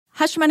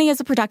Hush Money is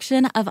a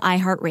production of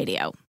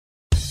iHeartRadio.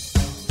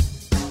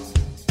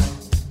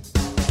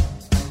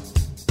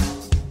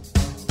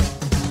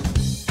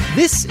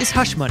 This is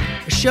Hush Money,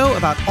 a show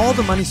about all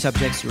the money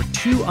subjects you're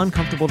too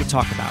uncomfortable to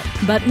talk about.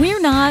 But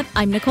we're not.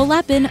 I'm Nicole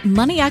Leppin,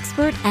 money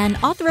expert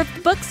and author of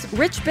the books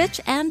Rich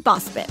Bitch and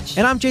Boss Bitch.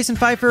 And I'm Jason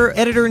Pfeiffer,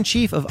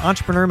 editor-in-chief of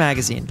Entrepreneur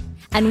Magazine.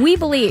 And we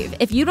believe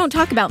if you don't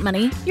talk about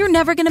money, you're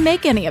never going to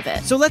make any of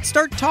it. So let's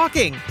start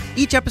talking.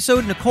 Each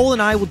episode, Nicole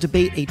and I will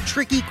debate a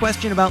tricky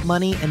question about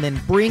money and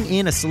then bring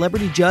in a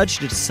celebrity judge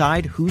to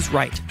decide who's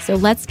right. So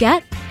let's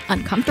get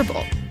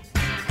uncomfortable.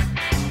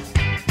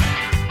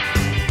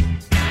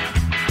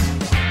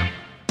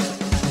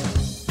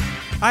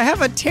 I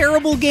have a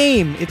terrible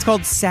game. It's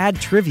called Sad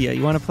Trivia.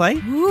 You want to play?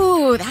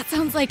 Ooh, that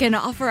sounds like an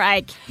offer I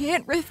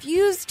can't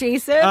refuse,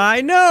 Jason. I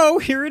know.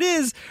 Here it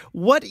is.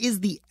 What is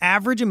the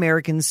average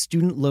American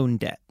student loan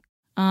debt?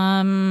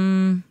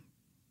 40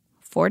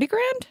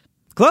 grand?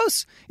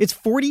 Close. It's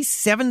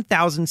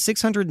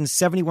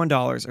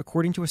 $47,671,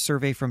 according to a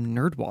survey from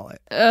NerdWallet.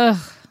 Ugh,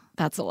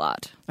 that's a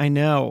lot. I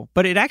know,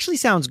 but it actually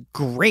sounds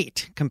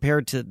great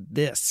compared to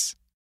this.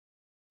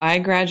 I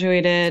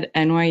graduated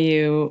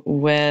NYU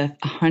with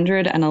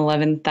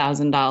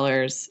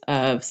 $111,000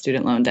 of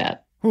student loan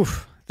debt.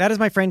 Oof, that is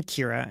my friend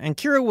Kira. And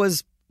Kira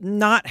was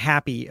not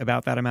happy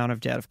about that amount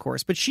of debt, of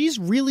course, but she's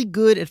really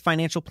good at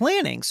financial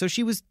planning. So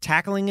she was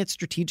tackling it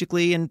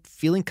strategically and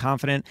feeling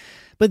confident.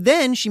 But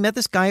then she met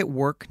this guy at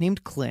work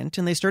named Clint,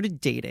 and they started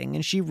dating,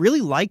 and she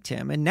really liked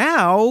him. And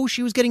now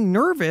she was getting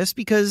nervous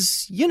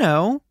because,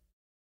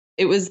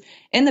 it was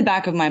in the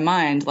back of my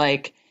mind,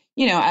 like,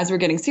 as we're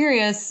getting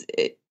serious,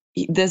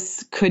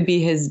 this could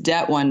be his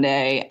debt one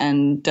day,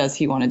 and does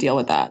he want to deal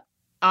with that?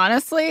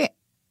 Honestly,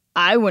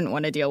 I wouldn't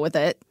want to deal with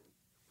it.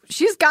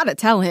 She's got to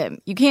tell him.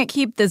 You can't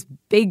keep this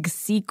big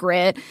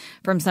secret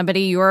from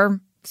somebody you're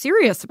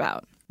serious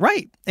about.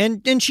 Right.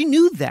 And she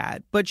knew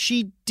that, but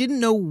she didn't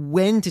know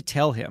when to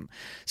tell him.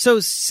 So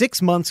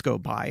 6 months go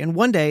by, and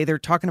one day they're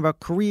talking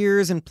about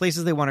careers and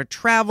places they want to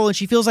travel, and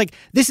she feels like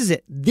this is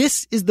it.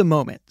 This is the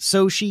moment.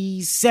 So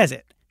she says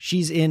it.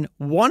 She's in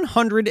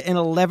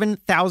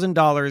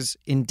 $111,000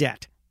 in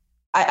debt.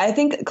 I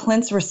think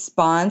Clint's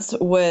response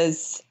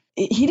was,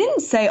 he didn't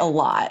say a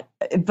lot,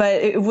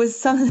 but it was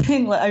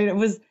something, it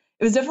was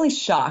definitely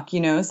shock,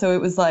 So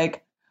it was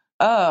like,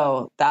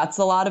 oh, that's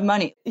a lot of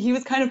money. He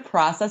was kind of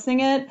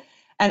processing it.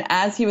 And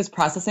as he was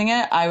processing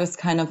it, I was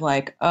kind of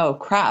like, oh,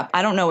 crap.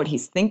 I don't know what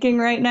he's thinking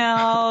right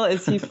now.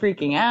 Is he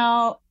freaking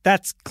out?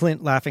 That's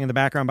Clint laughing in the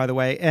background, by the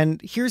way. And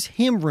here's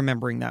him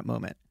remembering that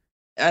moment.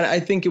 I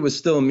think it was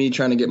still me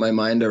trying to get my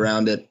mind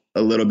around it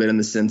a little bit in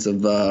the sense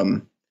of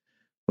for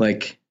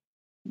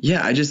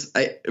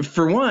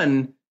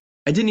one,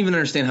 I didn't even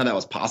understand how that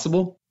was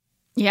possible.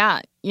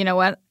 Yeah, you know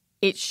what?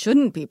 It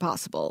shouldn't be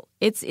possible.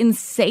 It's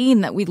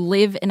insane that we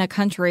live in a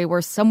country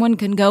where someone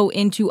can go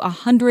into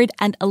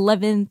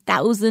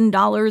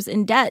 $111,000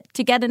 in debt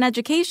to get an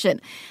education.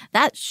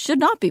 That should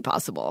not be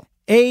possible.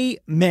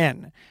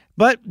 Amen.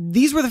 But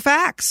these were the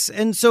facts.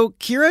 And so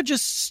Kira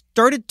just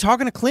started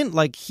talking to Clint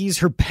like he's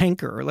her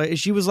banker.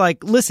 She was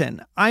like,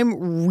 listen,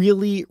 I'm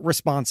really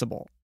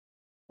responsible.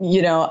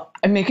 I'm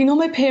making all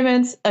my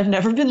payments. I've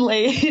never been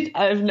late.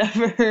 I've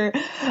never,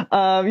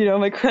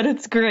 my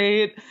credit's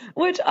great,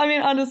 which,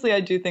 honestly,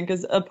 I do think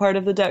is a part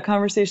of the debt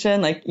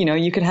conversation. Like,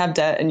 you could have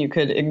debt and you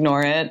could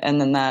ignore it,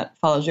 and then that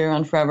follows you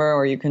around forever,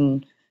 or you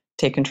can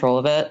take control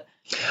of it.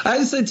 I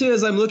just say, too,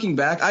 as I'm looking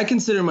back, I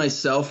consider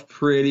myself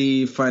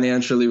pretty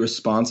financially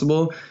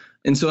responsible.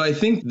 And so I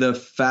think the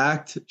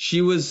fact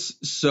she was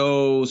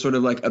so sort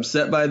of like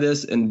upset by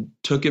this and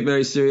took it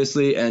very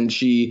seriously, and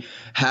she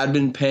had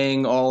been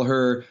paying all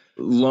her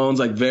loans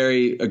like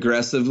very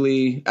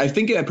aggressively, I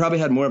think it probably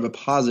had more of a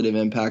positive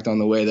impact on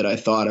the way that I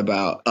thought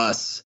about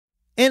us.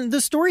 And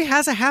the story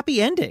has a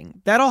happy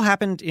ending. That all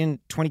happened in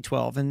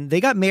 2012, and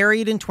they got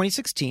married in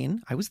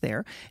 2016. I was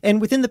there.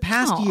 And within the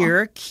past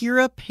year,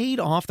 Kira paid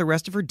off the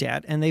rest of her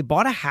debt, and they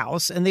bought a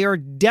house, and they are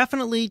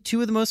definitely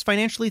two of the most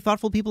financially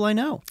thoughtful people I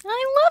know.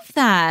 I love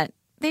that.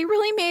 They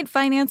really made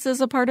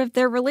finances a part of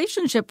their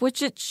relationship,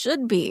 which it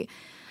should be.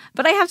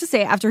 But I have to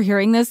say, after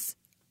hearing this,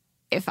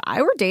 if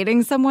I were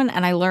dating someone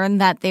and I learned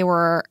that they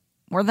were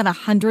more than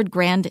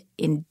 $100,000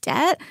 in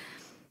debt,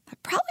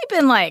 I'd probably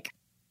been like,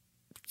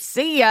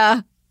 see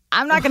ya.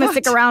 I'm not going to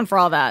stick around for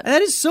all that.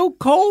 That is so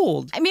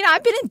cold. I've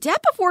been in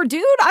debt before,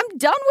 dude. I'm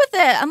done with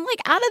it. I'm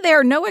out of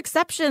there. No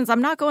exceptions.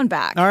 I'm not going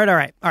back. All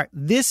right.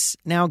 This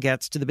now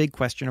gets to the big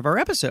question of our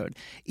episode.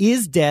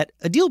 Is debt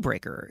a deal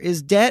breaker?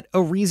 Is debt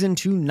a reason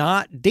to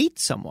not date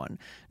someone?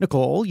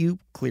 Nicole, you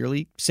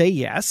clearly say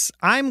yes.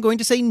 I'm going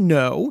to say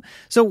no.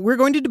 So we're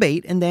going to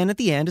debate. And then at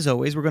the end, as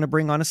always, we're going to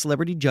bring on a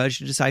celebrity judge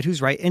to decide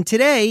who's right. And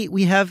today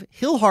we have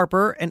Hill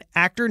Harper, an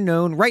actor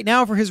known right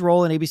now for his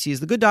role in ABC's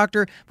The Good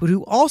Doctor, but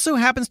who also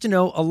happens to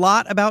know a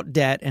lot about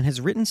debt and has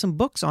written some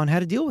books on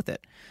how to deal with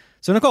it.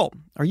 So, Nicole,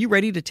 are you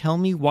ready to tell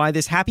me why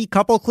this happy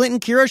couple, Clint and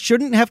Kira,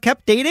 shouldn't have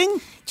kept dating?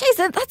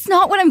 Jason, that's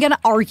not what I'm going to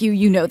argue.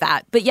 You know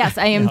that. But yes,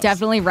 I am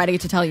definitely ready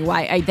to tell you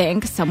why I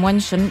think someone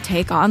shouldn't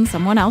take on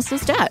someone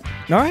else's debt.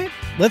 All right,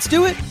 let's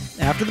do it.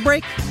 after the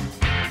break.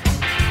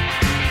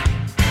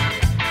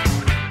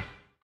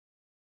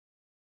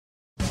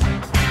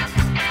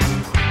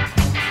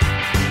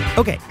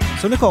 Okay,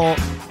 so Nicole,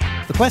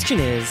 the question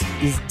is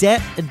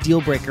debt a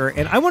deal breaker?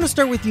 And I want to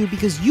start with you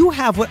because you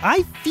have what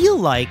I feel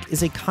like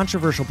is a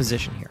controversial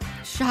position here.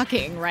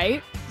 Shocking,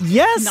 right?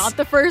 Yes. Not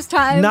the first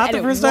time. Not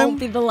the first time. It won't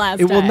be the last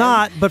It time. will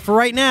not. But for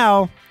right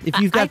now, if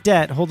you've got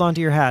debt, hold on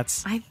to your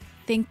hats. I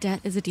think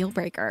debt is a deal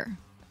breaker.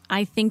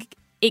 I think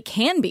it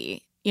can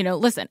be. You know,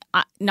 listen,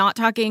 not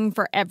talking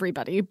for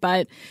everybody,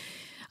 but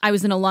I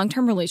was in a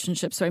long-term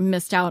relationship, so I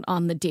missed out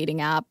on the dating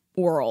app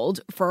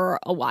world for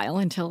a while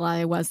until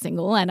I was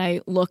single. And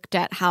I looked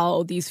at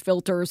how these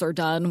filters are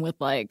done with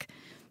like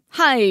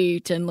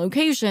height and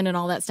location and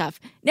all that stuff.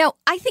 Now,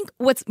 I think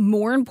what's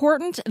more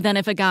important than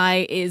if a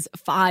guy is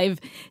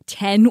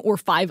 5'10" or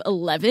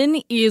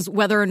 5'11" is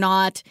whether or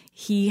not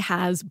he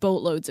has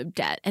boatloads of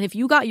debt. And if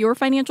you got your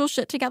financial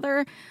shit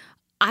together,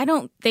 I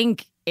don't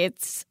think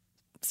it's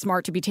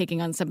smart to be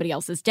taking on somebody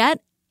else's debt.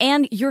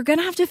 And you're going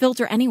to have to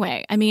filter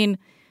anyway. I mean,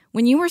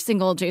 when you were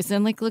single,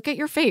 Jason, like, look at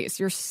your face.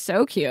 You're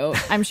so cute.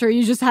 I'm sure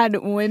you just had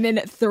women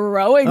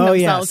throwing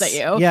themselves at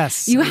you.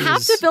 Yes. You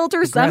have to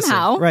filter aggressive.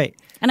 somehow. Right.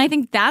 And I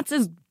think that's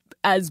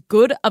as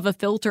good of a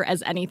filter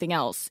as anything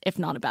else, if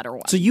not a better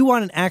one. So you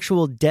want an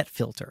actual debt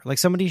filter. Like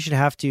somebody should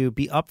have to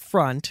be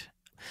upfront.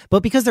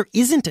 But because there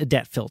isn't a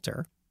debt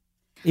filter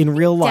in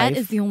real life. Debt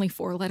is the only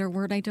 4-letter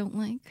word I don't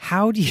like.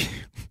 How do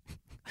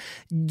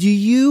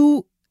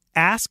you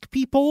ask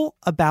people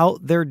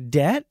about their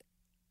debt?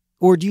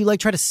 Or do you like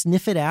try to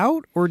sniff it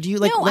out? Or do you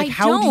No, I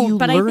how don't, do you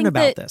but learn I think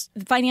about that this?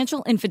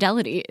 Financial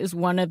infidelity is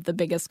one of the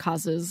biggest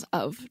causes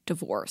of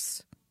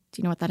divorce.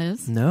 Do you know what that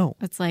is? No.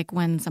 It's like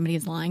when somebody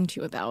is lying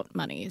to you about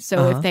money.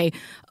 So if they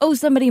owe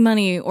somebody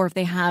money or if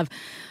they have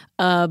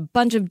a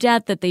bunch of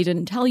debt that they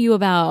didn't tell you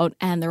about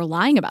and they're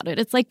lying about it,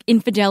 it's like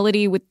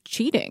infidelity with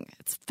cheating.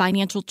 It's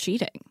financial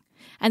cheating.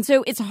 And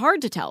so it's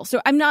hard to tell.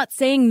 So I'm not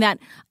saying that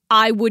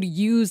I would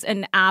use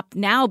an app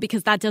now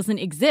because that doesn't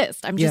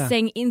exist. I'm just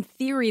saying in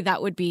theory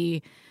that would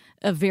be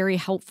a very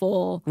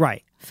helpful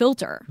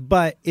filter.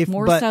 But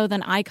more so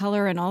than eye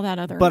color and all that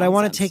other But nonsense. I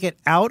want to take it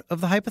out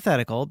of the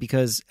hypothetical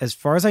because as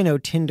far as I know,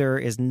 Tinder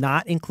is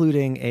not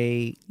including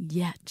a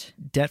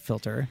debt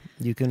filter.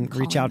 You can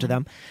reach out to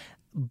them.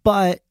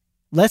 But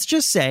let's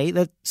just say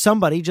that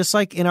somebody, just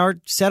like in our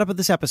setup of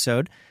this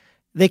episode,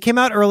 they came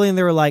out early and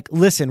they were like,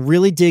 listen,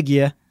 really dig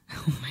you.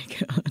 Oh my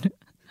God.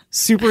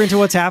 Super into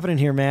what's happening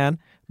here, man.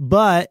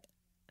 But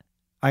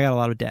I got a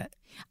lot of debt.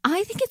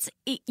 I think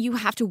you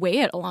have to weigh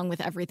it along with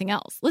everything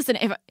else. Listen,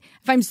 if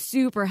I'm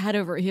super head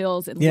over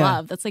heels in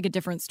love, that's like a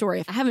different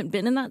story. If I haven't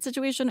been in that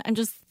situation, I'm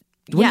just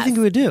What do you think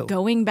you would do?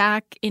 Going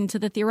back into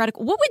the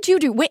theoretical. What would you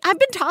do? Wait, I've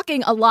been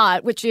talking a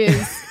lot, which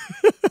is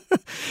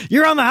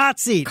You're on the hot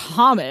seat.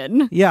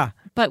 Common. Yeah.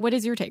 But what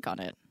is your take on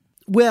it?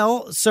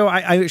 Well, so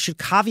I should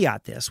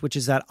caveat this, which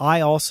is that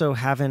I also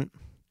haven't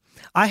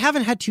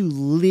had to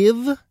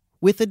live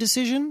with a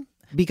decision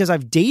because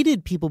I've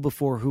dated people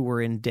before who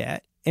were in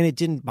debt and it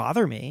didn't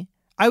bother me.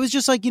 I was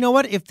just like, you know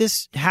what? If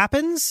this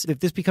happens, if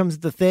this becomes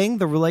the thing,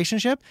 the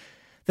relationship,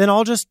 then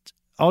I'll just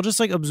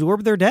like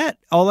absorb their debt.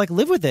 I'll like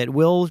live with it.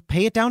 We'll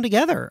pay it down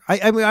together.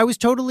 I mean, I was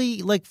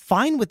totally like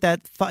fine with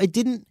that. It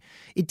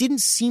didn't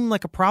seem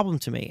like a problem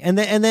to me. And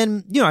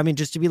then, you know, I mean,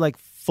 just to be like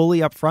fully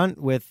upfront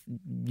with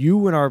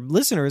you and our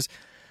listeners,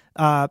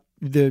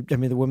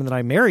 the woman that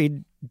I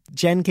married,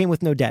 Jen, came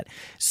with no debt.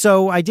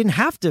 So I didn't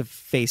have to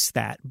face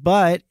that,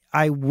 but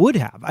I would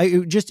have.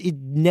 It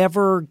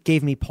never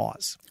gave me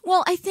pause.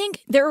 Well, I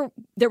think there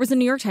was a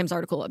New York Times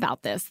article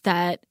about this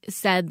that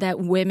said that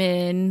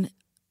women,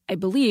 I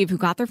believe, who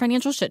got their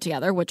financial shit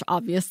together, which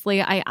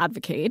obviously I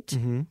advocate,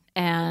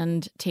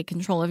 and take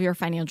control of your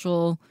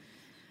financial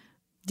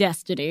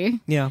destiny.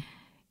 Yeah.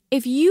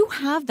 If you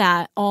have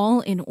that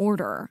all in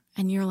order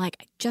and you're like,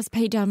 I just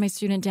paid down my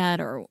student debt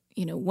or,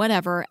 you know,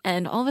 whatever,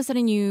 and all of a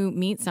sudden you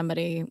meet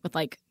somebody with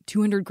like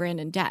 $200,000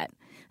 in debt,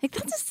 like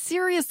that's a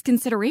serious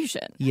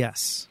consideration.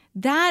 Yes.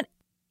 That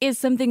is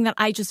something that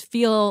I just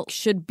feel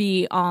should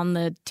be on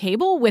the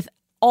table with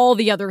all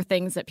the other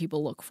things that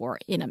people look for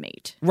in a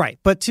mate. Right.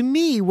 But to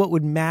me, what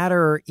would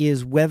matter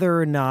is whether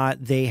or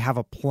not they have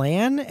a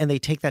plan and they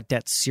take that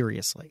debt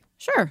seriously.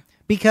 Sure.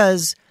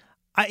 Because,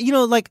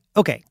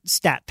 okay,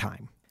 stat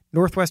time.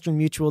 Northwestern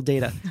Mutual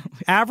data.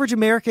 Average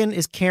American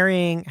is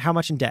carrying how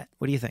much in debt?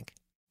 What do you think?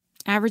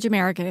 Average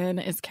American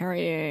is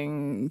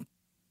carrying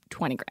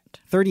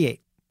 $20,000.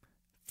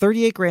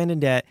 38 grand in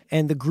debt.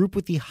 And the group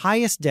with the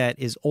highest debt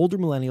is older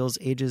millennials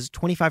ages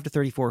 25 to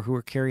 34 who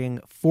are carrying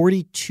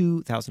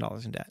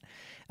 $42,000 in debt.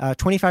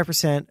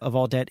 25% of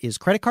all debt is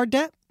credit card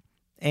debt.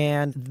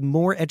 And the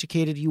more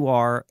educated you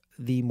are,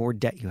 the more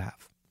debt you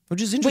have,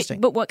 which is interesting.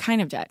 Wait, but what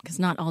kind of debt? Because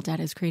not all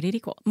debt is created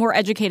equal. More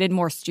educated,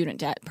 more student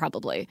debt,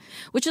 probably,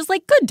 which is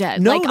like good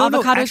debt. No,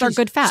 avocados actually, are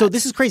good fats. So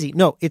this is crazy.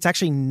 No, it's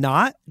actually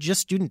not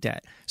just student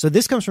debt. So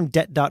this comes from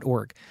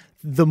debt.org.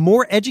 The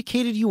more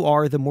educated you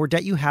are, the more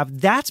debt you have.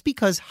 That's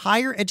because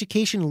higher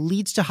education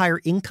leads to higher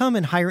income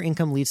and higher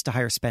income leads to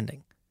higher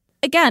spending.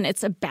 again,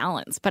 it's a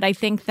balance. But I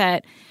think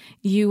that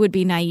you would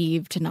be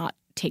naive to not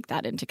take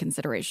that into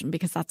consideration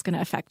because that's going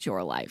to affect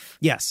your life.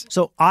 Yes.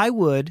 So I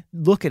would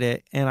look at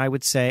it and I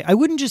would say, I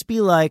wouldn't just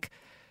be like,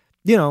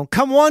 you know,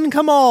 come one,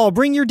 come all,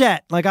 bring your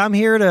debt. Like I'm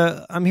here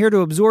to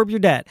absorb your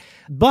debt.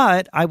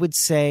 But I would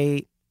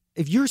say,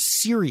 if you're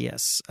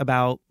serious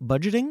about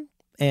budgeting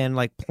and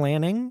like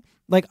planning,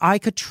 like I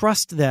could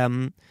trust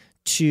them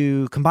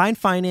to combine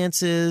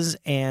finances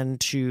and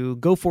to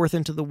go forth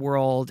into the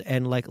world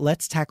and like,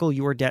 let's tackle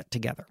your debt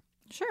together.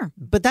 Sure.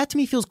 But that to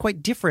me feels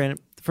quite different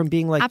from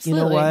being like,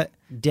 Absolutely. You know what,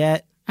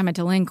 debt. I'm a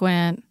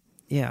delinquent.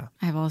 Yeah.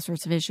 I have all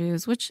sorts of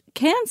issues, which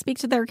can speak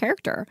to their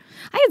character.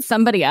 I had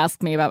somebody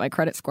ask me about my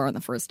credit score on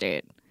the first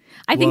date.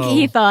 I think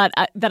he thought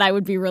that I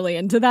would be really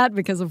into that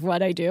because of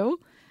what I do.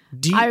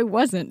 I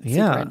wasn't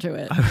super into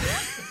it.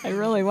 I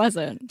really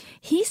wasn't.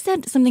 He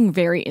said something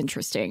very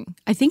interesting.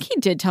 I think he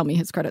did tell me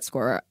his credit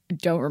score. I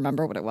don't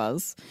remember what it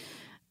was.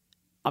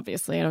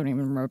 Obviously, I don't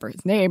even remember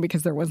his name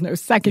because there was no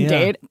second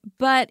date.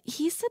 But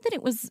he said that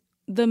it was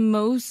the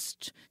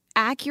most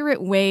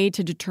accurate way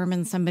to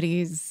determine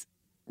somebody's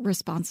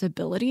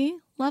responsibility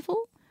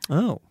level.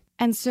 Oh.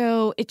 And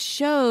so it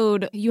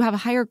showed you have a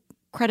higher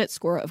credit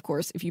score, of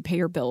course, if you pay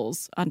your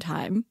bills on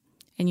time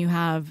and you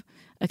have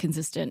a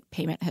consistent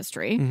payment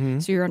history. Mm-hmm.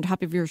 So you're on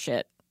top of your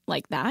shit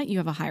like that. You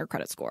have a higher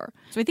credit score.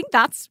 So I think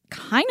that's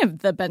kind of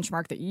the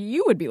benchmark that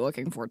you would be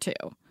looking for, too.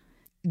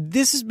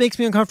 This makes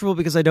me uncomfortable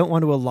because I don't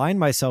want to align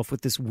myself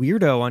with this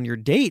weirdo on your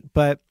date,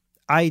 but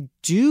I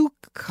do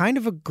kind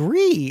of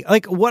agree.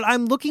 Like what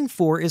I'm looking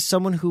for is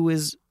someone who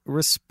is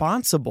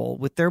responsible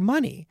with their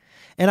money.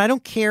 And I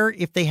don't care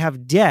if they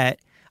have debt.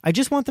 I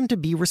just want them to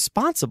be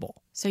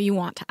responsible. So you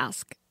want to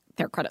ask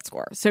their credit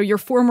score. So your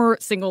former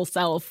single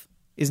self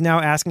is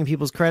now asking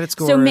people's credit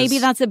scores. So maybe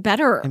that's a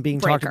better and being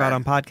breaker. Talked about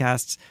on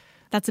podcasts.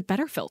 That's a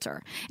better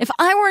filter. If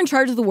I were in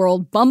charge of the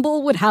world,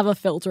 Bumble would have a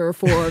filter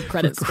for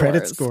credit scores.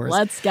 Credit scores.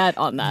 Let's get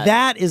on that.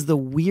 That is the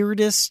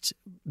weirdest,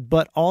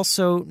 but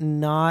also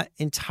not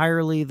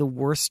entirely the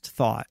worst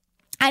thought.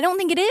 I don't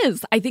think it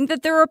is. I think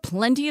that there are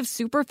plenty of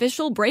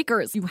superficial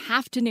breakers. You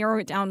have to narrow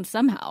it down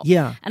somehow.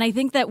 Yeah. And I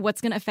think that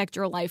what's going to affect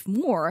your life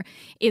more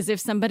is if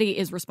somebody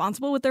is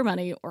responsible with their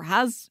money or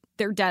has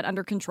their debt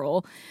under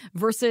control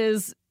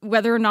versus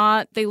whether or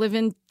not they live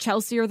in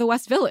Chelsea or the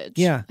West Village.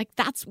 Yeah. Like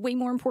that's way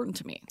more important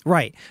to me.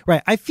 Right,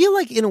 right. I feel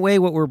like in a way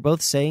what we're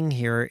both saying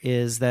here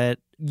is that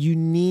you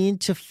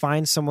need to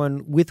find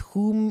someone with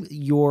whom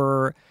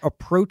your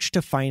approach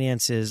to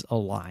finances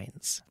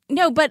aligns.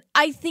 No, but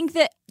I think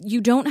that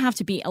you don't have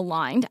to be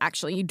aligned,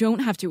 actually. You don't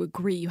have to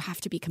agree. You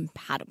have to be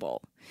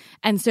compatible.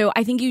 And so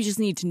I think you just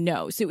need to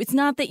know. So it's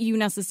not that you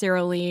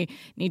necessarily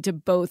need to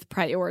both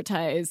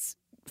prioritize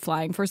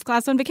flying first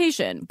class on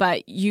vacation,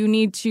 but you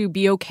need to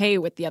be okay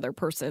with the other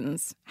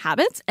person's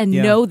habits and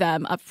know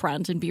them up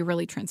front and be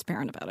really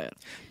transparent about it.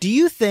 Do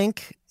you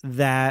think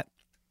that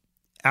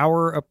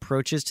our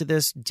approaches to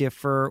this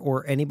differ,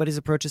 or anybody's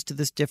approaches to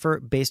this differ,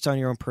 based on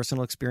your own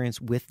personal experience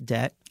with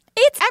debt?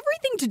 It's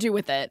everything to do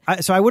with it.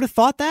 So I would have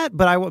thought that,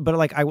 but I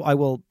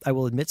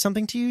will admit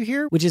something to you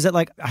here, which is that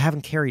like I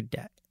haven't carried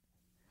debt,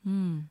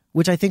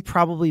 which I think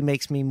probably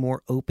makes me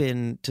more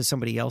open to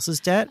somebody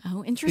else's debt.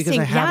 Oh, interesting. Because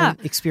I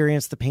haven't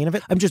experienced the pain of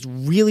it. I'm just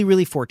really,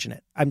 really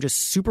fortunate. I'm just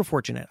super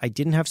fortunate. I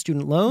didn't have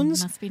student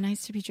loans. Must be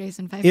nice to be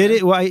Jason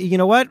Pfeiffer. Well, you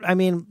know what? I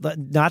mean,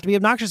 not to be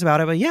obnoxious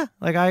about it, but yeah,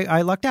 like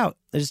I lucked out.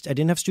 I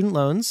didn't have student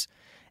loans.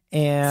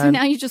 And so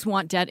now you just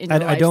want debt in your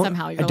life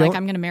somehow. You're like,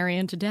 I'm going to marry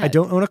into debt. I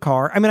don't own a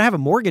car. I mean, I have a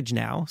mortgage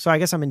now, so I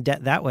guess I'm in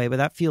debt that way, but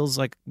that feels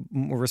like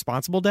more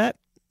responsible debt.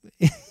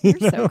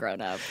 You're so grown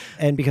up.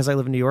 And because I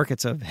live in New York,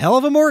 it's a hell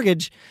of a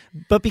mortgage.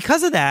 But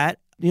because of that,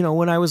 you know,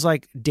 when I was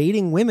like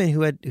dating women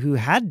who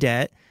had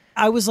debt,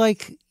 I was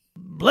like,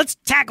 let's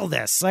tackle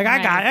this. Like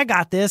right. I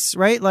got this,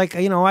 right? Like,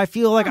 you know, I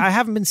feel like I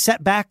haven't been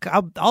set back.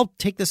 I'll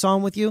take this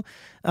on with you.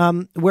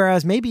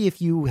 Whereas maybe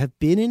if you have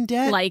been in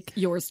debt, like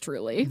yours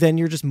truly, then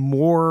you're just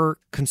more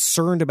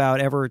concerned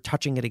about ever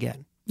touching it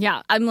again.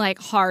 Yeah, I'm like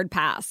hard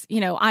pass. You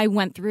know, I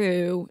went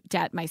through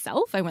debt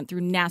myself. I went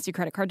through nasty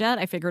credit card debt.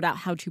 I figured out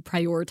how to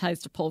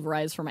prioritize to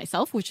pulverize for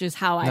myself, which is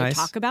how I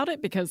talk about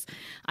it because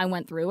I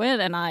went through it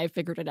and I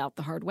figured it out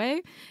the hard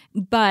way.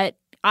 But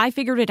I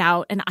figured it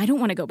out and I don't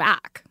want to go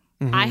back.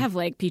 Mm-hmm. I have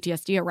like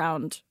PTSD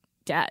around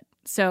debt.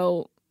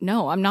 So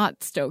no, I'm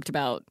not stoked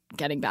about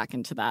getting back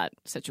into that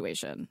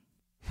situation.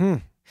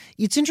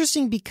 It's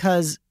interesting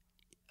because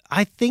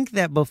I think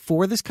that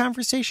before this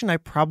conversation, I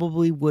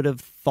probably would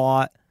have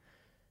thought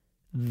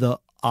the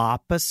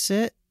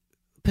opposite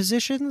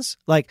positions.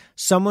 Like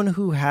someone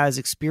who has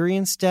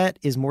experienced debt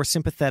is more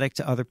sympathetic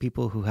to other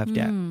people who have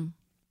debt.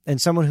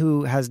 And someone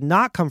who has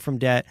not come from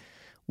debt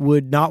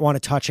would not want to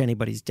touch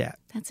anybody's debt.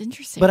 That's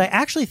interesting. But I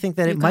actually think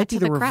that it might be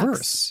the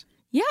reverse.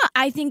 Yeah,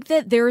 I think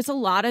that there's a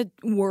lot of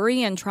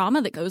worry and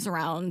trauma that goes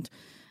around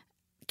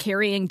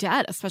carrying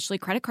debt, especially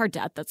credit card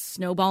debt that's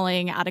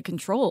snowballing out of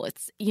control.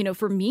 It's, you know,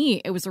 for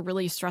me, it was a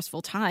really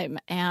stressful time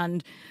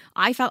and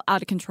I felt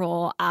out of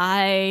control.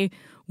 I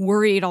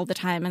worried all the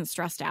time and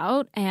stressed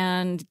out,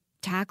 and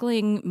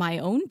tackling my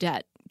own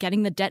debt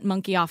getting the debt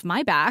monkey off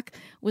my back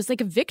was like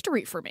a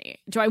victory for me.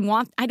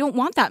 I don't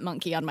want that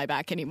monkey on my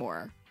back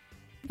anymore.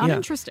 Not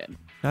interested.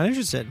 Not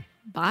interested.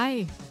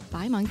 Bye.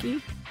 Bye,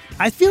 monkey.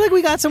 I feel like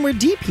we got somewhere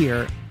deep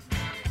here.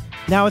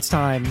 Now it's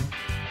time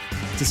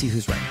to see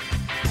who's right.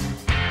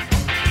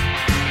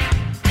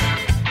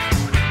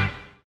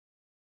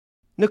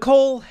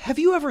 Nicole, have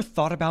you ever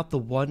thought about the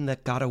one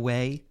that got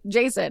away?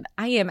 Jason,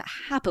 I am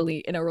happily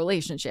in a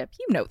relationship.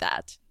 You know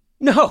that.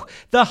 No,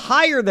 the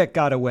hire that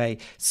got away.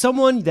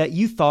 Someone that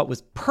you thought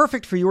was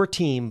perfect for your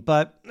team,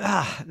 but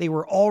they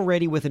were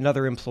already with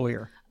another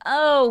employer.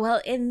 Oh,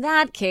 well, in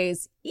that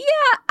case, yeah,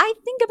 I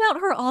think about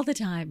her all the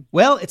time.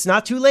 Well, it's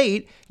not too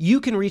late. You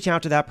can reach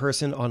out to that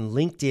person on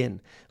LinkedIn.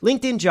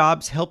 LinkedIn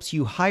Jobs helps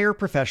you hire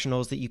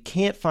professionals that you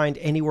can't find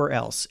anywhere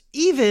else,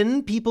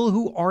 even people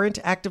who aren't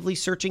actively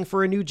searching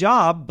for a new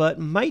job, but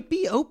might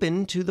be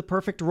open to the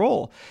perfect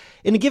role.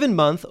 In a given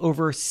month,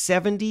 over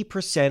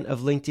 70%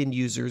 of LinkedIn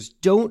users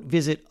don't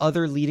visit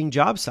other leading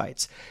job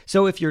sites.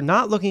 So if you're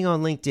not looking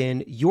on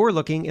LinkedIn, you're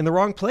looking in the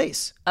wrong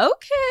place.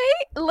 Okay,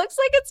 looks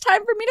like it's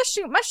time for me to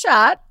shoot my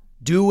shot.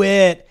 Do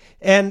it.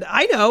 And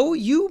I know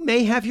you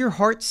may have your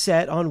heart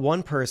set on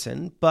one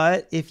person,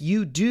 but if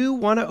you do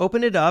want to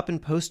open it up and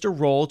post a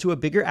role to a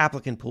bigger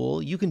applicant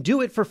pool, you can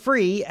do it for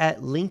free at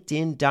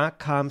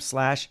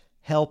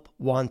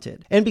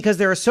linkedin.com/helpwanted. And because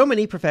there are so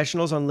many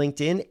professionals on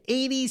LinkedIn,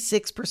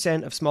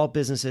 86% of small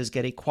businesses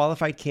get a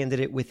qualified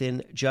candidate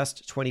within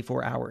just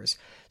 24 hours.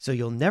 So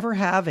you'll never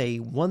have a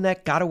one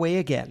that got away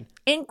again.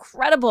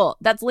 Incredible.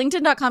 That's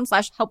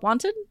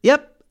linkedin.com/helpwanted?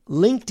 Yep.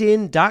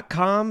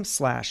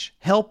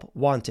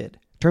 LinkedIn.com/helpwanted.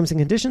 Terms and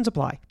conditions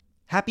apply.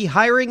 Happy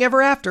hiring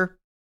ever after.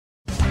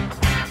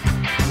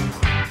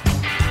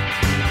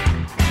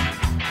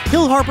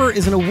 Hill Harper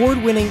is an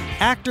award-winning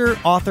actor,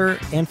 author,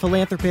 and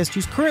philanthropist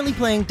who's currently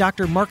playing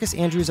Dr. Marcus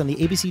Andrews on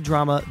the ABC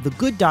drama The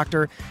Good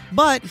Doctor,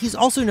 but he's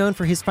also known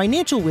for his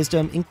financial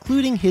wisdom,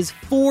 including his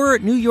 4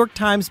 New York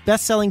Times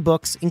best-selling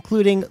books,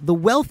 including The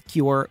Wealth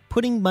Cure,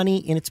 Putting Money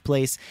in Its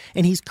Place,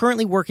 and he's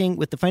currently working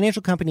with the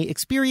financial company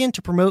Experian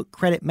to promote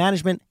credit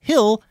management.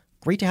 Hill,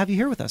 great to have you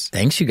here with us.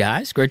 Thanks, you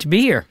guys. Great to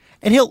be here.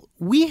 And Hill,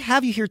 we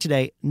have you here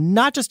today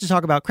not just to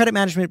talk about credit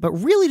management, but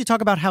really to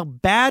talk about how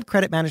bad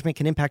credit management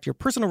can impact your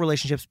personal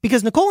relationships,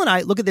 because Nicole and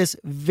I look at this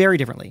very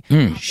differently.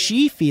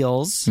 She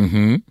feels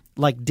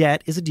like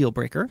debt is a deal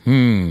breaker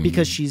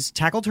because she's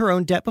tackled her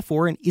own debt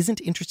before and isn't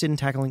interested in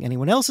tackling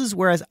anyone else's,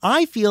 whereas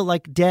I feel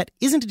like debt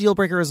isn't a deal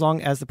breaker as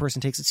long as the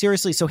person takes it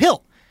seriously. So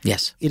Hill,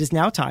 yes, it is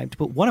now time to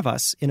put one of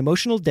us in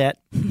emotional debt.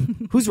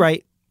 Who's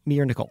right, me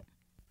or Nicole?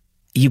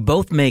 You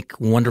both make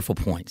wonderful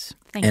points,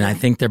 Thank you. I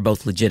think they're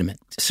both legitimate.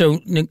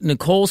 So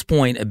Nicole's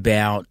point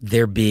about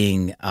there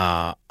being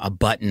a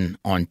button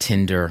on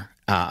Tinder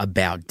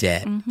about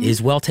debt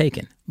is well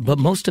taken. But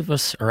most of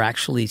us are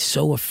actually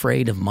so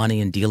afraid of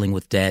money and dealing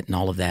with debt and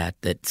all of that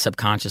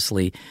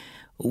subconsciously,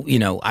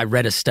 I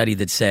read a study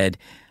that said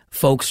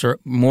folks are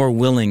more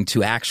willing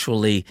to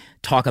actually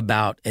talk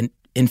about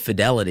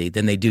infidelity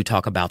than they do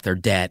talk about their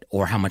debt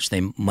or how much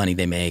money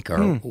they make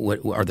or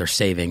what are their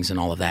savings and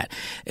all of that.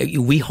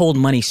 We hold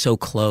money so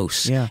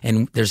close,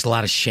 and there's a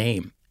lot of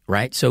shame,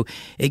 right? So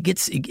it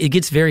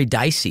gets very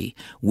dicey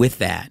with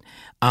that,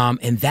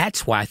 and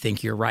that's why I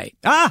think you're right.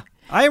 I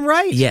am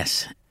right.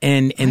 Yes,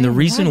 and the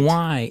reason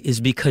why is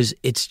because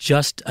it's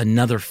just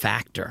another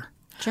factor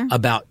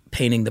about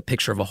painting the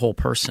picture of a whole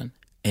person.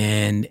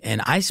 And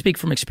I speak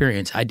from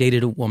experience. I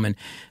dated a woman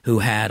who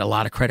had a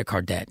lot of credit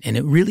card debt, and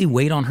it really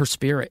weighed on her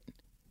spirit,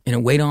 and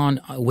it weighed on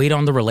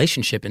the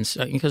relationship. And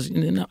so, because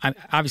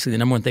obviously the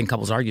number one thing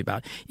couples argue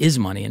about is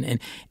money,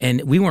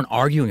 and we weren't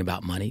arguing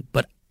about money,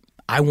 but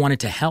I wanted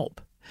to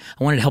help.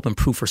 I wanted to help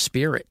improve her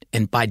spirit,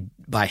 and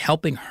by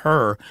helping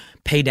her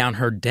pay down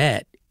her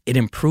debt, it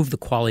improved the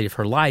quality of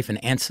her life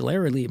and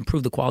ancillarily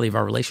improved the quality of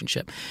our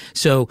relationship.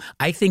 So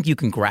I think you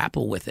can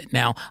grapple with it.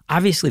 Now,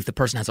 obviously, if the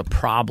person has a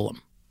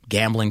problem,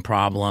 gambling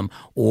problem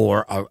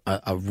or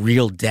a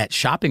real debt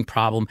shopping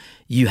problem,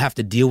 you have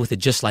to deal with it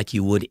just like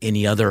you would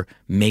any other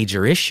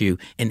major issue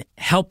and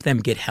help them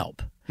get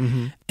help.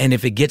 And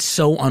if it gets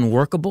so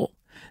unworkable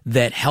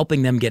that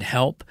helping them get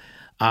help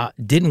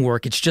didn't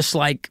work, it's just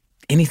like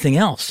anything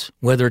else,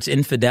 whether it's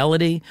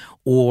infidelity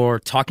or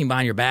talking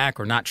behind your back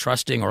or not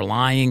trusting or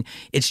lying.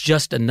 It's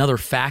just another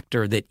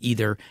factor that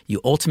either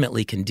you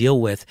ultimately can deal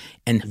with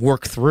and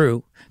work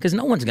through, because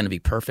no one's going to be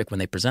perfect when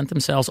they present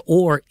themselves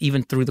or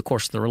even through the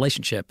course of the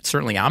relationship.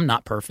 Certainly I'm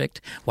not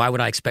perfect. Why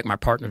would I expect my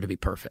partner to be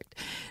perfect?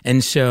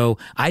 And so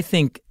I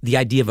think the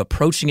idea of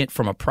approaching it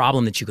from a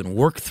problem that you can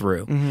work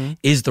through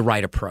is the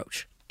right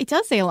approach. It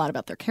does say a lot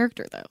about their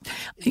character, though.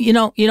 You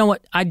know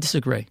what? I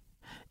disagree.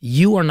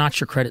 You are not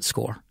your credit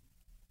score.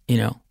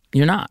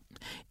 You're not.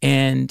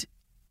 And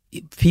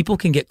people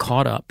can get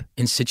caught up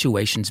in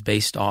situations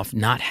based off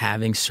not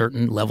having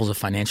certain levels of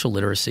financial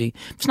literacy.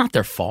 It's not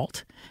their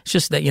fault. It's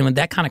just that,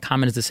 that kind of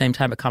comment is the same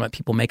type of comment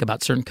people make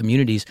about certain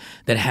communities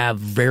that have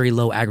very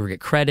low aggregate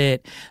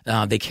credit.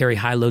 They carry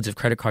high loads of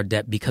credit card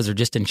debt because they're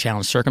just in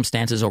challenged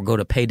circumstances, or go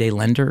to payday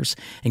lenders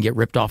and get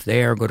ripped off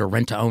there, or go to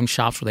rent-to-own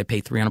shops where they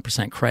pay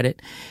 300%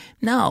 credit.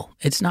 No,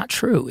 it's not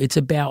true. It's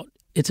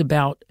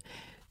about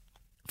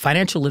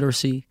financial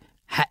literacy,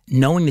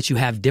 knowing that you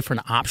have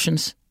different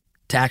options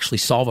to actually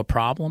solve a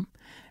problem,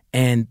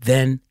 and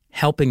then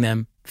helping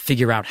them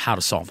figure out how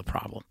to solve the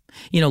problem.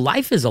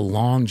 Life is a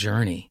long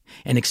journey,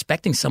 and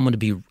expecting someone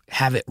to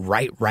have it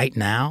right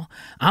now,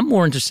 I'm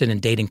more interested in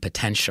dating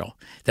potential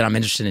than I'm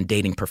interested in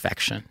dating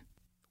perfection.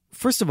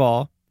 First of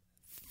all,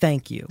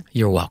 thank you.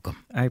 You're welcome.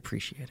 I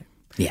appreciate it.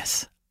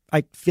 Yes.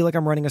 I feel like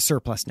I'm running a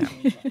surplus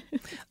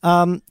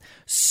now.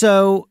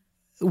 So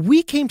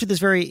we came to this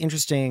very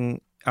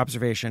interesting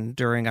observation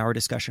during our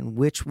discussion,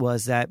 which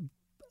was that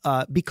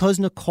because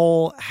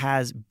Nicole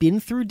has been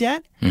through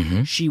debt,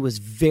 she was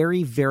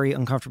very, very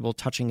uncomfortable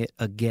touching it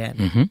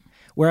again.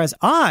 Whereas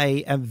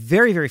I am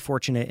very, very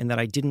fortunate in that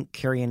I didn't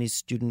carry any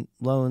student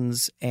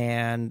loans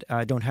and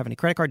don't have any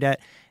credit card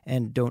debt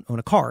and don't own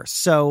a car.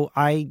 So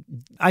I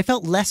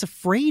felt less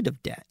afraid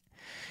of debt.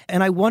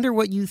 And I wonder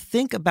what you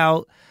think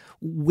about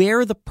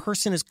where the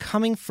person is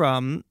coming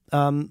from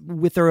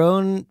with their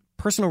own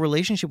personal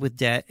relationship with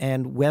debt,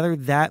 and whether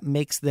that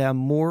makes them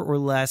more or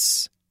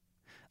less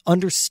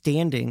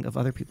understanding of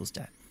other people's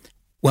debt.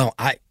 Well,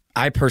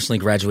 I personally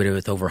graduated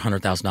with over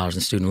 $100,000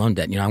 in student loan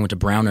debt. I went to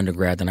Brown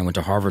undergrad, then I went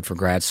to Harvard for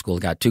grad school,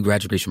 got 2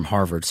 graduate degrees from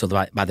Harvard. So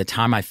by the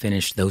time I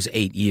finished those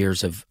 8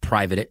 years of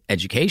private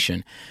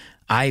education,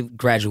 I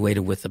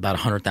graduated with about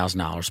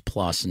 $100,000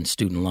 plus in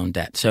student loan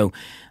debt. So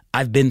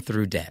I've been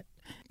through debt.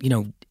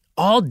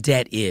 All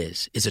debt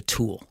is a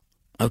tool.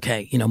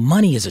 Okay?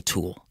 Money is a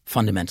tool.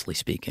 Fundamentally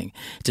speaking,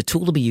 it's a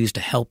tool to be used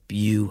to help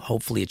you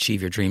hopefully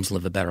achieve your dreams,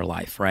 live a better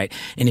life, right?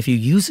 And if you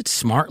use it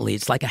smartly,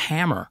 it's like a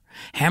hammer.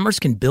 Hammers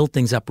can build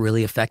things up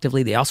really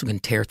effectively. They also can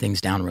tear things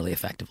down really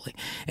effectively.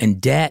 And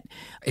debt,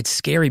 it's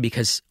scary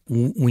because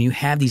when you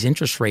have these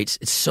interest rates,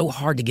 it's so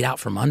hard to get out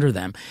from under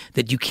them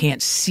that you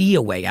can't see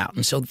a way out.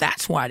 And so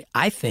that's why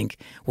I think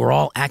we're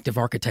all active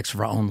architects of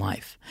our own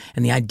life.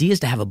 And the idea is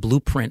to have a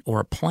blueprint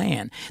or a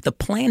plan. The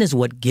plan is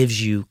what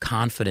gives you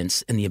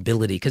confidence in the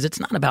ability, because it's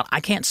not about,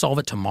 I can't solve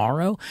it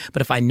tomorrow,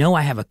 but if I know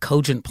I have a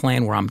cogent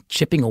plan where I'm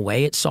chipping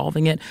away at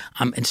solving it,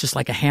 it's just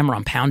like a hammer.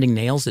 I'm pounding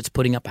nails that's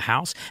putting up a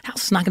house.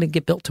 House is not going to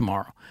get built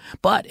tomorrow.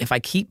 But if I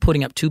keep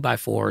putting up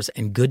 2x4s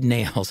and good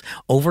nails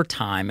over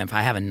time, if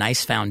I have a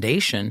nice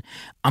foundation,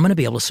 I'm going to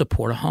be able to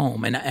support a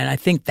home. And I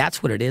think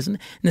that's what it is. And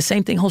the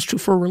same thing holds true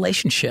for a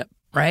relationship.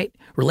 Right?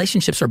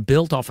 Relationships are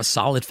built off a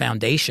solid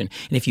foundation.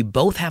 And if you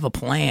both have a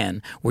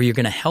plan where you're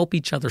going to help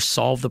each other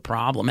solve the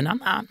problem, and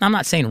I'm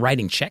not saying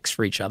writing checks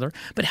for each other,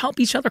 but help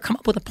each other come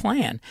up with a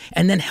plan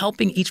and then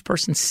helping each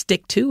person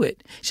stick to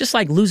it. It's just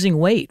like losing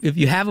weight. If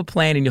you have a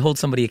plan and you hold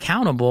somebody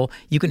accountable,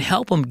 you can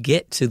help them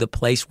get to the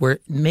place where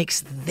it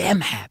makes them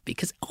happy,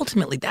 because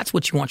ultimately that's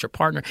what you want your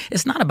partner.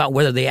 It's not about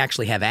whether they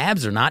actually have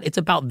abs or not. It's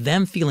about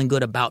them feeling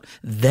good about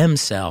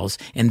themselves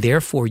and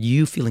therefore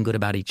you feeling good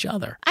about each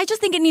other. I just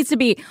think it needs to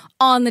be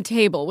on the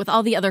table with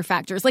all the other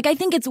factors. I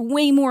think it's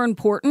way more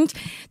important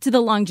to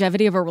the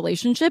longevity of a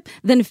relationship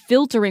than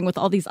filtering with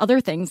all these other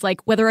things,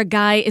 like whether a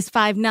guy is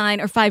 5'9"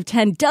 or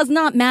 5'10" does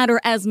not matter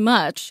as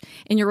much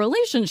in your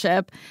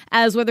relationship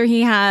as whether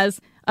he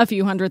has a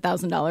few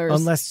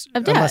 $100,000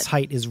 of debt. Unless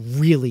height is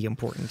really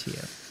important to you.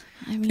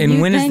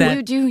 And when is that?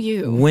 You do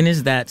you. When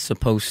is that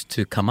supposed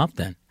to come up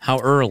then? How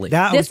early?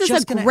 I was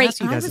going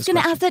to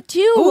ask that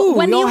too. Ooh,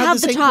 when do you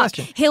have the talk?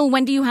 Question. Hill,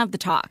 when do you have the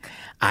talk?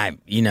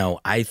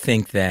 I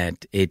think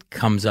that it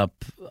comes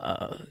up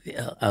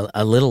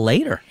a little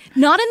later.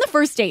 Not in the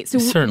first date. So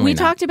Certainly we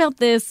not. talked about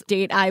this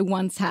date I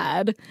once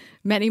had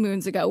many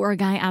moons ago where a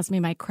guy asked me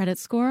my credit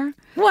score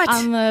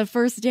on the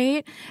first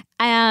date.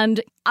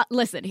 And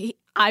listen,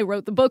 I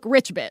wrote the book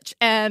Rich Bitch,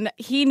 and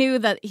he knew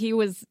that he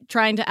was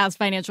trying to ask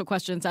financial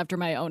questions after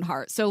my own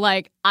heart. So,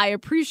 I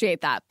appreciate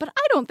that. But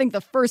I don't think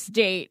the first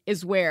date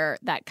is where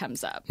that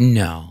comes up.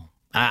 No,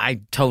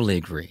 I totally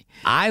agree.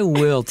 I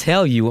will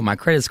tell you what my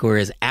credit score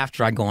is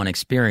after I go on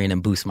Experian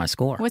and boost my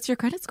score. What's your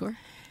credit score?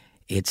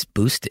 It's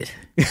boosted.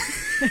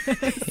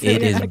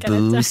 It is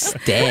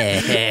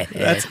boosted.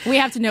 We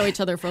have to know each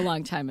other for a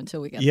long time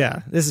until we get there.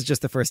 Yeah, this is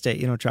just the first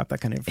date. You don't drop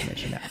that kind of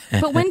information out.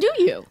 But when do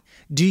you?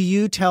 Do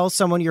you tell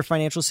someone your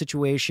financial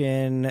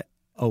situation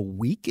a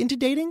week into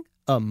dating?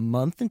 A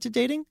month into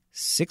dating?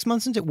 6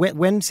 months into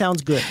when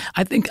sounds good?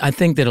 I think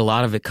that a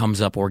lot of it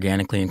comes up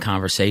organically in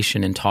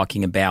conversation and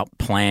talking about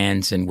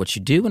plans and what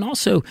you do, and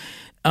also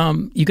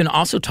you can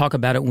also talk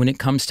about it when it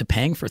comes to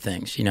paying for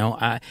things.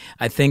 I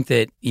think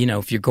that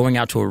if you're going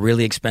out to a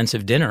really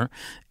expensive dinner,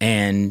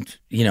 and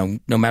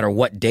no matter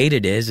what date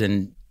it is,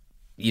 and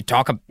you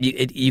talk,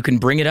 you can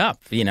bring it up.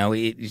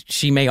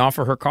 She may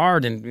offer her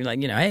card, and you're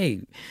like,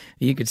 hey,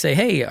 you could say,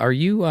 hey, are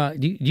you?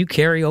 Do you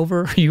carry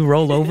over? You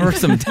roll over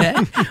some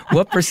debt?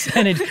 What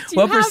percentage?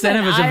 What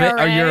percentage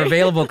of your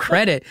available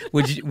credit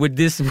would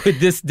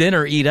this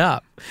dinner eat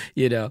up?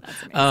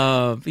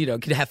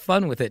 could have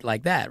fun with it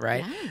like that,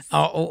 right? Yes.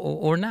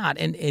 Or not.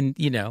 And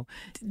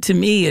to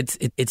me,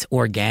 it's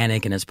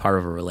organic and it's part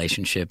of a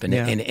relationship.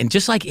 And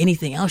just like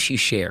anything else you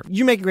share.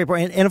 You make a great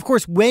point. And of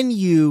course, when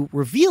you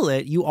reveal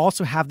it, you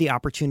also have the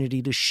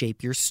opportunity to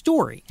shape your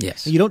story.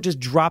 Yes. You don't just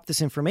drop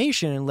this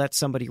information and let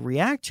somebody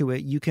react to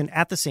it. You can,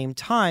 at the same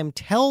time,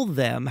 tell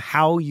them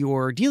how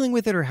you're dealing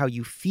with it or how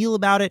you feel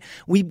about it.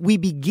 We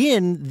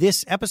begin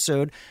this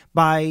episode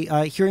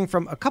by hearing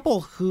from a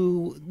couple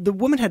who the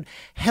woman had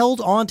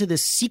held on to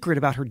this secret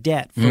about her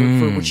debt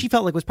for what she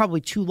felt like was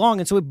probably too long.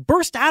 And so it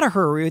burst out of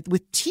her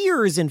with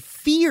tears and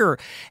fear.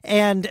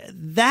 And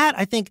that,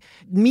 I think,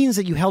 means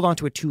that you held on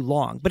to it too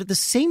long. But at the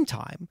same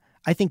time,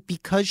 I think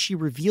because she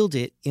revealed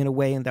it in a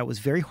way that was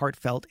very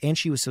heartfelt and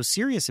she was so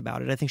serious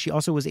about it, I think she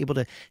also was able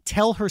to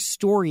tell her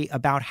story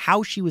about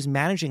how she was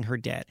managing her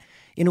debt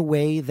in a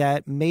way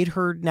that made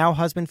her now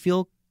husband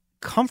feel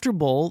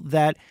comfortable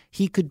that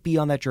he could be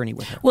on that journey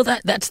with her. Well,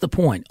 that's the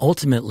point.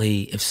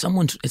 Ultimately,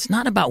 it's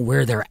not about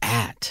where they're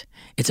at.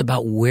 It's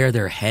about where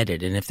they're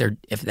headed. And if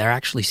they're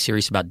actually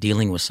serious about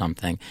dealing with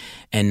something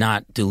and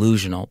not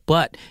delusional.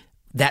 But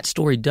that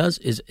story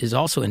is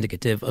also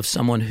indicative of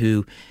someone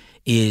who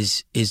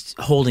is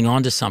holding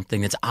on to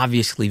something that's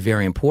obviously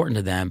very important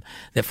to them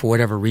that for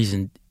whatever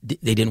reason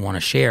they didn't want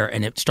to share.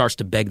 And it starts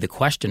to beg the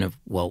question of,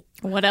 well,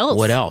 what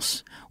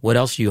else? What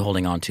else are you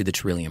holding on to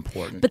that's really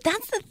important? But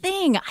that's the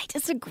thing. I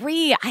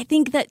disagree. I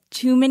think that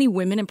too many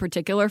women in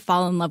particular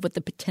fall in love with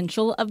the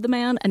potential of the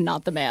man and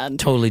not the man.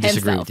 Totally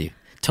disagree himself. with you.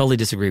 Totally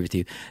disagree with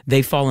you.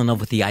 They fall in love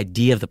with the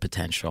idea of the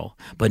potential,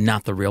 but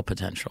not the real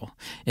potential.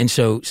 And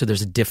so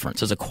there's a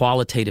difference. There's a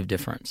qualitative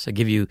difference. I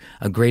give you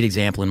a great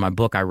example in my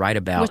book. I write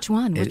about which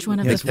one? Which one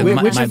of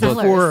the my book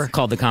book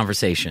called The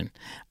Conversation.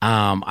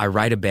 I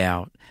write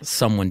about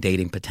someone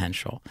dating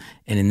potential,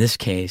 and in this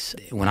case,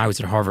 when I was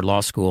at Harvard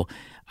Law School,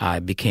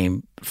 I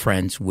became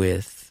friends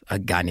with a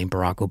guy named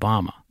Barack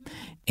Obama,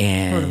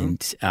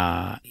 and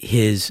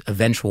his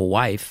eventual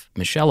wife,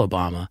 Michelle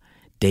Obama,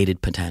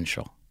 dated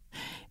potential.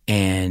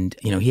 And,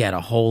 he had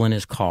a hole in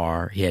his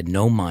car. He had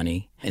no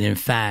money. And in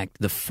fact,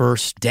 the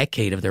first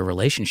decade of their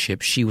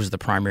relationship, she was the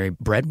primary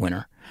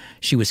breadwinner.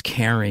 She was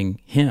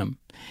carrying him.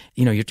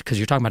 Because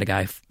you're talking about a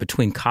guy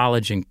between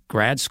college and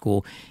grad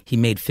school, he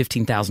made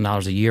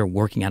 $15,000 a year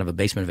working out of a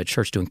basement of a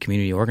church doing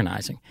community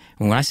organizing.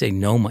 And when I say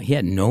no money, he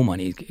had no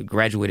money. He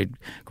graduated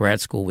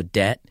grad school with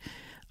debt,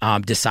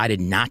 decided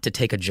not to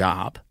take a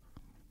job.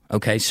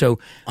 Okay, so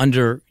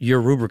under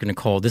your rubric,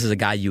 Nicole, this is a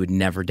guy you would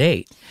never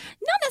date.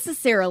 Not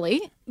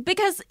necessarily,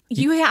 because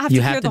you have to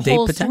hear the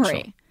whole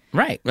story.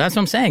 Right, that's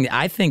what I'm saying.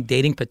 I think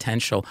dating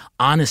potential,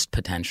 honest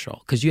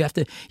potential, because you have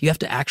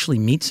to actually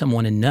meet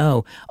someone and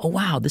know, oh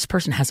wow, this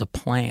person has a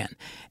plan,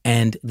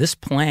 and this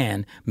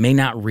plan may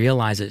not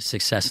realize its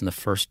success in the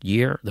first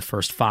year, the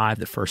first 5,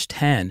 the first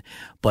 10,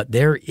 but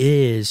there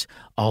is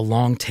a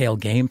long tail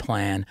game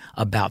plan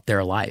about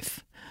their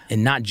life.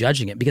 And not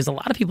judging it, because a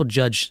lot of people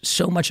judge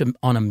so much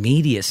on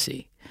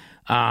immediacy.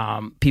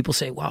 People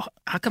say, well,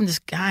 how come this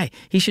guy,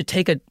 he should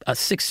take a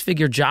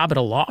 6-figure job at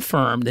a law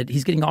firm that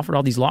he's getting offered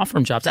all these law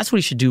firm jobs. That's what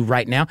he should do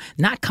right now.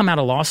 Not come out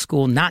of law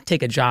school, not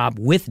take a job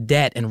with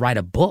debt and write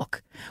a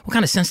book. What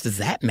kind of sense does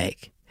that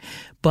make?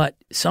 But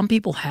some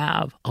people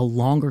have a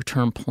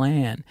longer-term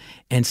plan,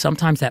 and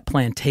sometimes that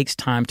plan takes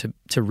time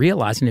to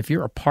realize. And if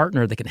you're a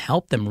partner that can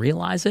help them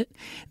realize it,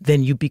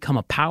 then you become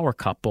a power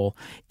couple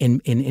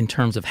in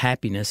terms of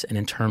happiness and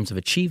in terms of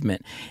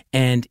achievement.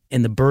 And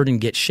the burden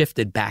gets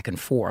shifted back and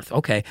forth.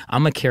 Okay,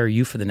 I'm going to carry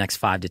you for the next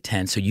 5 to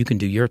 10 so you can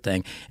do your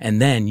thing. And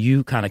then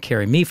you kind of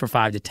carry me for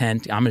 5 to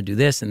 10. I'm going to do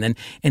this. And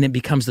it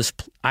becomes this.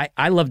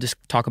 I love to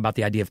talk about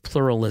the idea of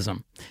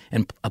pluralism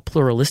and a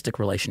pluralistic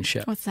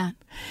relationship. What's that?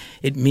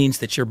 It means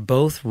that you're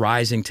both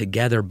rising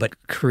together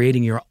but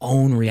creating your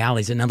own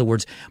realities. In other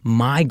words,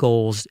 my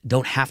goals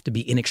don't have to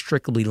be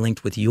inextricably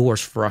linked with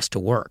yours for us to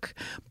work.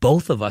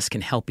 Both of us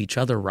can help each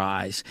other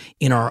rise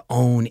in our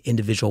own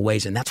individual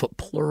ways, and that's what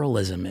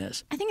pluralism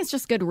is. I think it's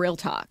just good real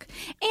talk.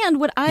 And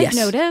what I've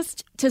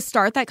noticed to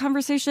start that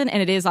conversation,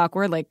 and it is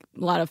awkward, like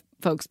a lot of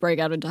folks break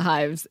out into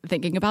hives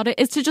thinking about it,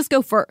 is to just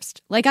go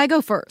first. Like, I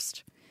go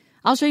first.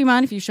 I'll show you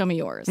mine if you show me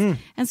yours.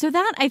 And so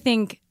that, I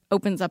think,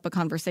 opens up a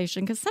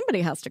conversation because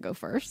somebody has to go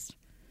first.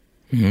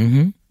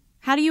 Mm-hmm.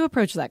 How do you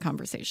approach that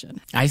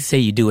conversation? I say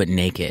you do it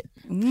naked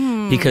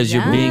because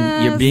you're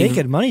being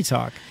naked money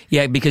talk.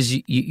 Yeah, because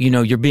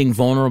you're being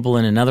vulnerable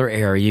in another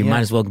area. You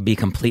might as well be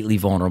completely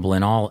vulnerable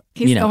in all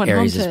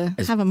areas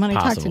as have a money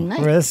possible. talk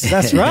tonight.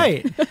 That's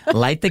right.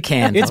 Light the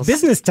candles. It's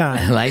business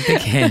time. Light the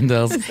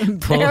candles.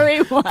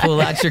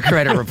 Pull out your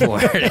credit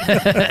report.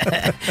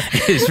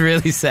 It's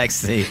really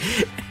sexy.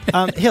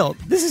 Hill,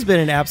 this has been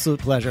an absolute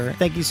pleasure.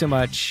 Thank you so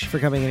much for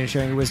coming in and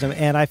sharing your wisdom.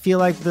 And I feel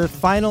like the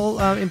final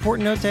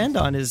important note to end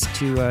on is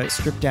to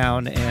strip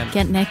down and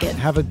get naked.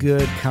 Have a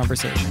good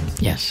conversation.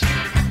 Yes.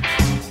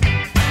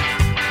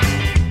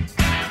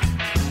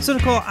 So,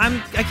 Nicole,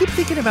 I keep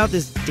thinking about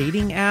this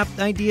dating app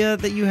idea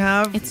that you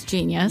have. It's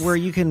genius. Where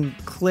you can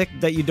click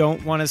that you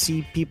don't want to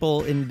see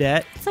people in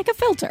debt? It's like a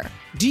filter.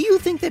 Do you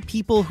think that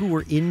people who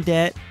were in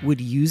debt would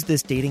use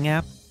this dating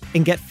app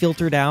and get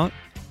filtered out?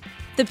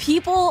 The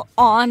people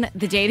on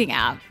the dating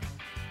app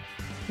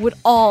would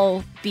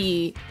all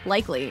be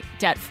likely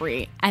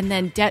debt-free, and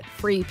then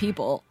debt-free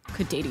people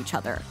could date each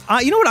other.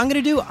 You know what I'm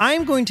going to do?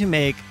 I'm going to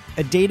make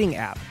a dating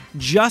app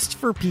just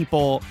for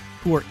people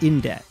who are in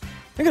debt.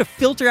 I'm going to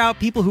filter out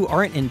people who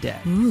aren't in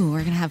debt. Ooh, we're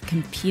going to have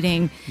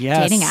competing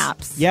dating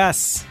apps.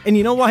 Yes. And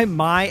you know why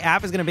my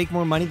app is going to make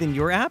more money than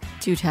your app?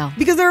 Do tell.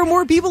 Because there are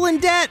more people in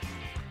debt.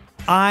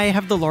 I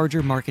have the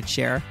larger market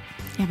share.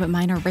 Yeah, but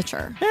mine are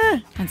richer.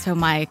 And so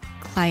my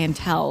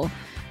clientele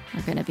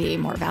are going to be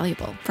more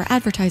valuable for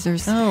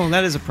advertisers. Oh,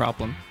 that is a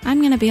problem.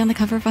 I'm going to be on the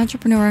cover of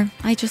Entrepreneur.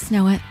 I just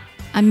know it.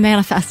 I'm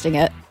manifesting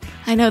it.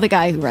 I know the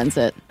guy who runs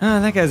it.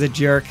 Oh, that guy's a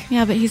jerk.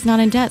 Yeah, but he's not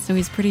in debt, so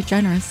he's pretty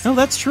generous. Oh,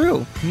 that's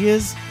true. He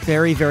is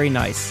very, very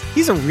nice.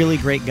 He's a really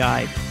great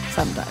guy.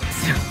 Sometimes.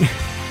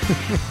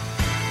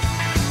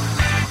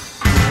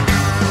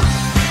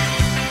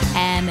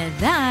 And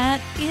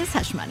that is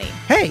Hush Money.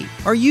 Hey,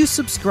 are you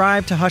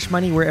subscribed to Hush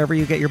Money wherever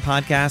you get your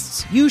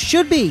podcasts? You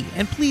should be.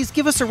 And please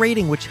give us a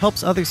rating, which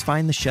helps others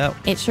find the show.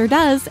 It sure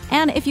does.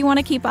 And if you want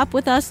to keep up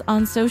with us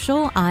on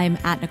social, I'm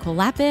at Nicole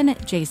Lappin.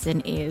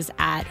 Jason is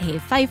at Hey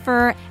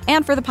Pfeiffer.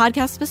 And for the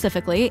podcast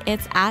specifically,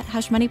 it's at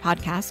Hush Money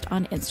Podcast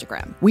on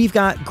Instagram. We've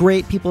got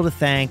great people to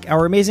thank.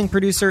 Our amazing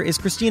producer is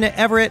Christina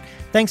Everett.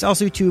 Thanks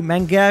also to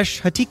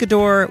Mangesh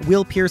Hatikador,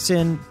 Will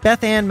Pearson,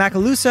 Beth Ann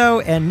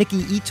Macaluso, and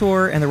Nikki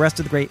Etor, and the rest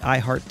of the great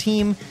iHeart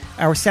team.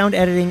 Our sound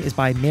editing is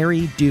by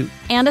Mary Duke.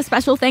 And a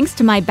special thanks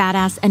to my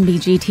badass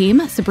NBG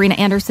team, Sabrina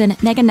Anderson,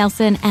 Megan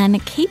Nelson,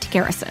 and Kate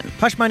Garrison.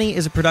 Hush Money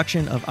is a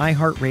production of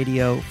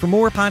iHeartRadio. For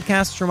more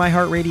podcasts from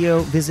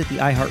iHeartRadio, visit the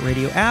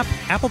iHeartRadio app,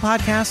 Apple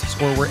Podcasts,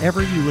 or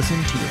wherever you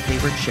listen to your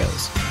favorite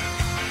shows.